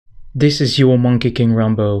This is your Monkey King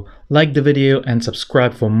Rambo. Like the video and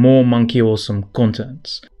subscribe for more monkey awesome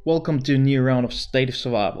content. Welcome to a new round of State of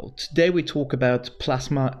Survival. Today we talk about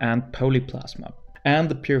plasma and polyplasma and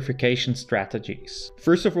the purification strategies.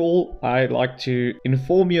 First of all, I'd like to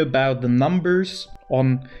inform you about the numbers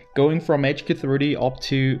on going from HQ30 up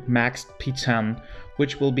to maxed P10,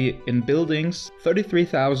 which will be in buildings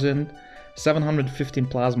 33,715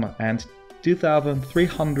 plasma and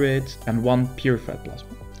 2,301 purified plasma.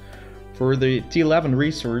 For the T11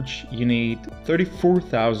 research, you need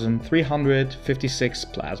 34,356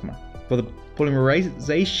 plasma. For the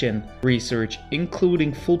polymerization research,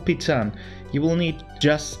 including full P10, you will need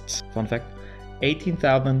just, fun fact,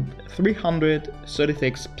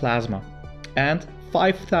 18,336 plasma and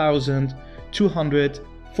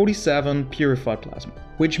 5,247 purified plasma.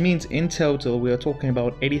 Which means in total we are talking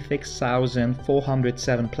about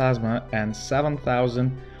 86,407 plasma and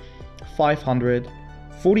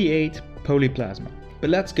 7,548 polyplasma.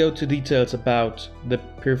 But let's go to details about the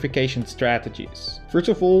purification strategies. First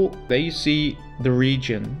of all, there you see the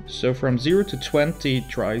region. So from 0 to 20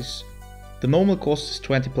 tries, the normal cost is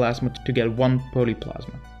 20 plasma to get 1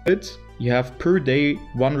 polyplasma. But you have per day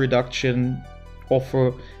 1 reduction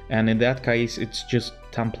offer, and in that case it's just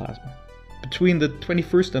 10 plasma. Between the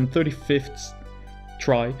 21st and 35th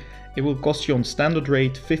try, it will cost you on standard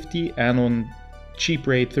rate 50 and on cheap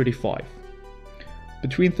rate 35.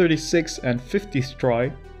 Between 36th and 50th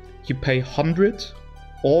try, you pay 100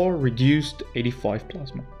 or reduced 85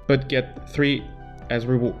 plasma, but get 3 as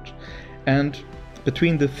reward. And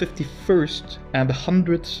between the 51st and the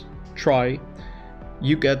 100th try,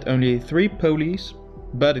 you get only 3 polys,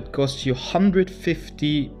 but it costs you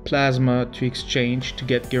 150 plasma to exchange to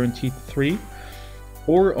get guaranteed 3,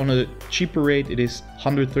 or on a cheaper rate it is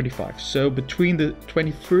 135. So between the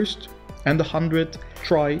 21st and the 100th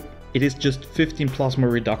try, it is just 15 plasma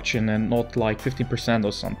reduction and not like 15%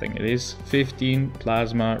 or something. It is 15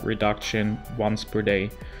 plasma reduction once per day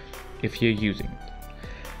if you're using it.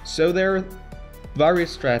 So there are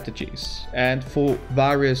various strategies and for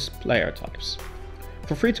various player types.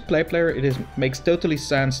 For free-to-play player, it makes totally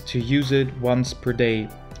sense to use it once per day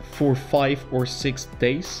for 5 or 6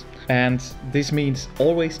 days. And this means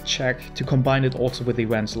always check to combine it also with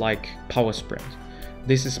events like Power Sprint.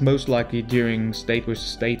 This is most likely during State vs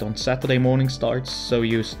State on Saturday morning starts, so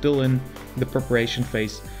you're still in the preparation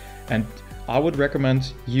phase. And I would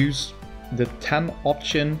recommend use the 10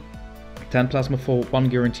 option, 10 plasma for 1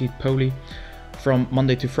 guaranteed poly from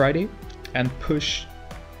Monday to Friday, and push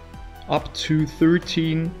up to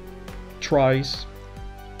 13 tries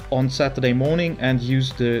on Saturday morning and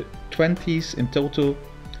use the 20s in total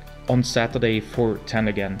on Saturday for 10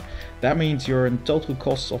 again. That means you're in total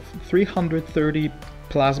cost of 330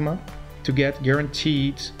 plasma to get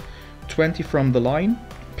guaranteed 20 from the line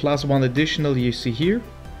plus 1 additional you see here.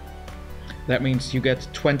 That means you get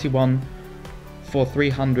 21 for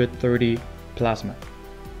 330 plasma.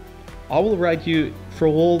 I will write you for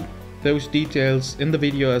all those details in the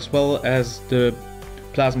video, as well as the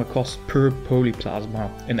plasma cost per polyplasma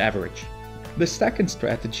in average. The second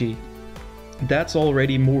strategy, that's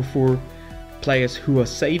already more for players who are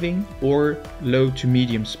saving or low to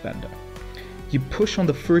medium spender. You push on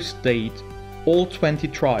the first date all 20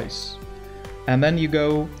 tries, and then you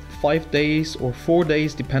go 5 days or 4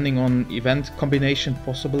 days depending on event combination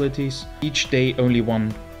possibilities, each day only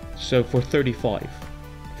 1, so for 35.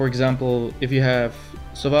 For example, if you have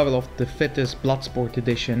Survival of the Fittest Bloodsport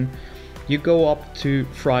edition, you go up to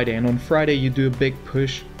Friday, and on Friday you do a big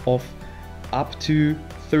push of up to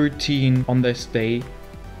 13 on this day,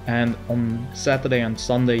 and on Saturday and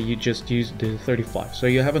Sunday you just use the 35. So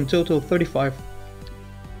you have in total 35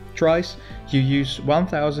 tries. You use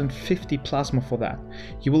 1050 plasma for that.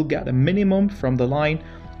 You will get a minimum from the line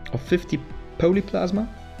of 50 polyplasma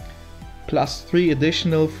plus 3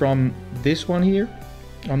 additional from this one here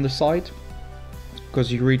on the side,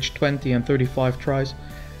 because you reach 20 and 35 tries,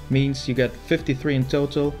 means you get 53 in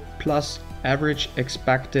total, plus average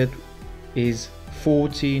expected is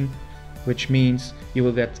 14, which means you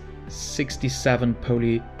will get 67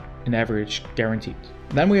 poly in average guaranteed.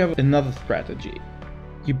 Then we have another strategy.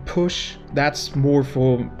 You push, that's more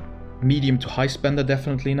for medium to high spender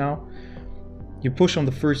definitely now. You push on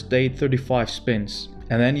the first day 35 spins,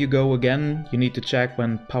 and then you go again. You need to check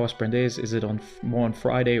when Power Sprint is it on more on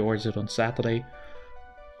Friday or is it on Saturday.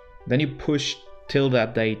 Then you push till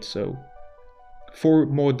that date, so 4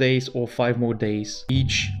 more days or 5 more days,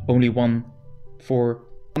 each only 1 for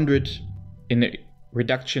 100 in a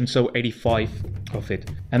reduction, so 85 of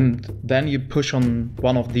it. And then you push on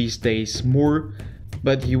one of these days more,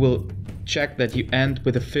 but you will check that you end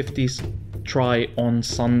with a 50s try on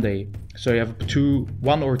Sunday. So you have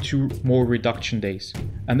 1 or 2 more reduction days.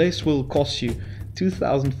 And this will cost you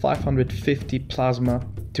 2,550 plasma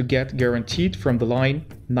to get guaranteed from the line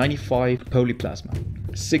 95 polyplasma.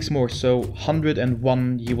 6 more, so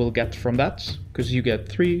 101 you will get from that, because you get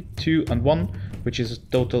 3, 2 and 1, which is a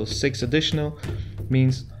total 6 additional,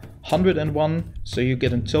 means 101, so you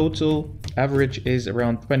get in total, average is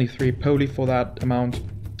around 23 poly for that amount,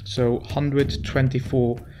 so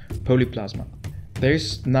 124 polyplasma.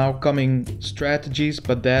 There's now coming strategies,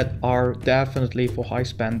 but that are definitely for high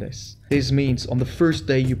spenders. This means on the first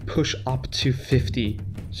day you push up to 50.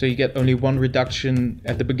 So you get only 1 reduction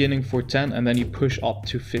at the beginning for 10 and then you push up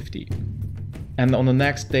to 50. And on the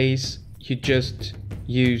next days you just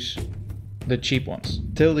use the cheap ones.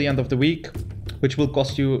 Till the end of the week, which will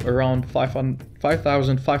cost you around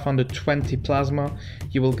 5,520 plasma,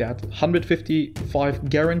 you will get 155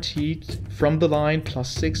 guaranteed from the line plus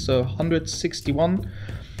 6, so 161.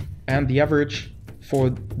 And the average for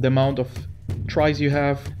the amount of tries you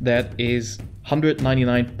have, that is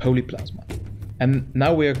 199 polyplasma. And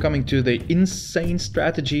now we are coming to the insane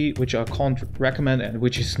strategy, which I can't recommend and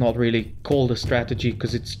which is not really called a strategy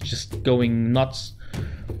because it's just going nuts.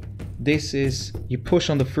 This is, you push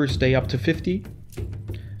on the first day up to 50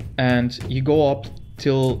 and you go up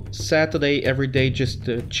till Saturday every day, just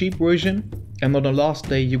the cheap version. And on the last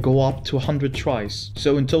day you go up to 100 tries.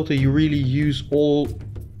 So in total you really use all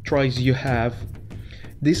tries you have.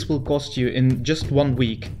 This will cost you in just 1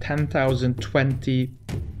 week 10,020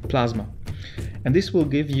 plasma. And this will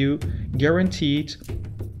give you guaranteed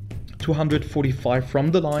 245 from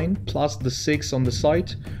the line plus the 6 on the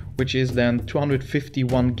side, which is then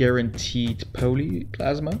 251 guaranteed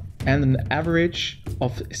polyplasma, and an average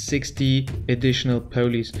of 60 additional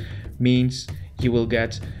polys means you will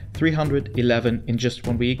get 311 in just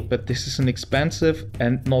 1 week. But this is an expensive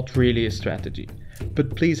and not really a strategy.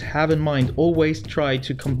 But please have in mind, always try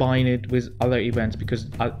to combine it with other events because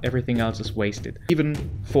everything else is wasted. Even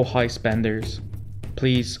for high spenders,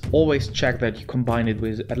 please always check that you combine it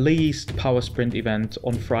with at least Power Sprint event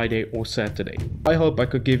on Friday or Saturday. I hope I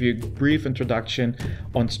could give you a brief introduction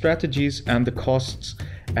on strategies and the costs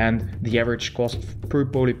and the average cost per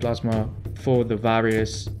polyplasma for the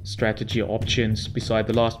various strategy options beside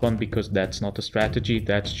the last one, because that's not a strategy,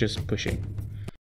 that's just pushing.